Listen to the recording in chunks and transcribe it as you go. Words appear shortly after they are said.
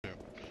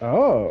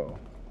Oh.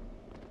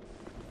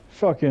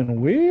 Fucking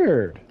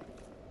weird.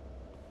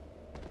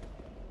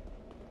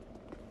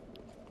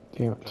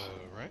 Damn it.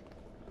 Right.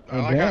 I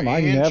Oh, like how damn, I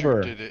Andrew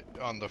never. did it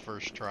on the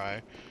first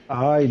try.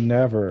 I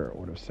never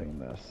would have seen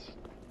this.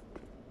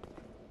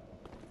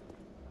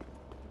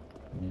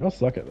 You'll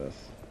suck at this.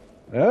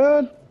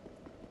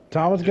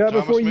 Thomas Did got it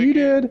before Thomas you make it?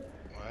 did.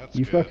 Well, that's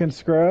You good. fucking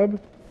scrub. Yeah,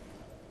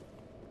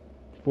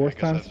 I Fourth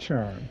guess time's the that's...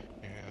 charm.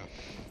 Yeah.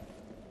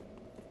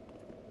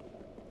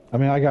 I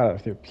mean, I got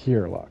it through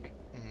pure luck.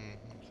 Mhm.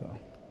 So,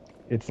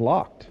 it's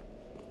locked.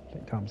 I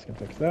think Thomas can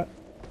fix that.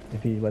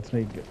 If he lets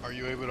me get... Are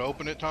you able to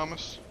open it,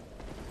 Thomas?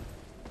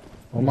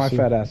 Well, Let's my see.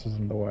 fat ass was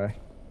in the way.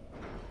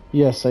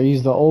 Yes, I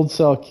used the old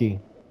cell key.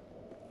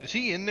 Is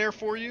he in there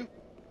for you?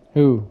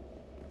 Who?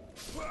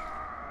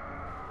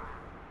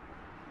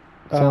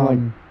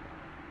 Sound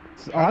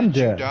How I'm did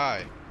you dead.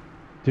 die?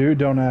 Dude,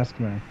 don't ask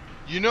me.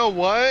 You know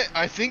what?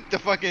 I think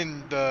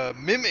the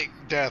mimic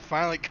death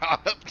finally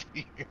caught up to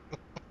you.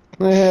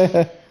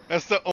 like... That's the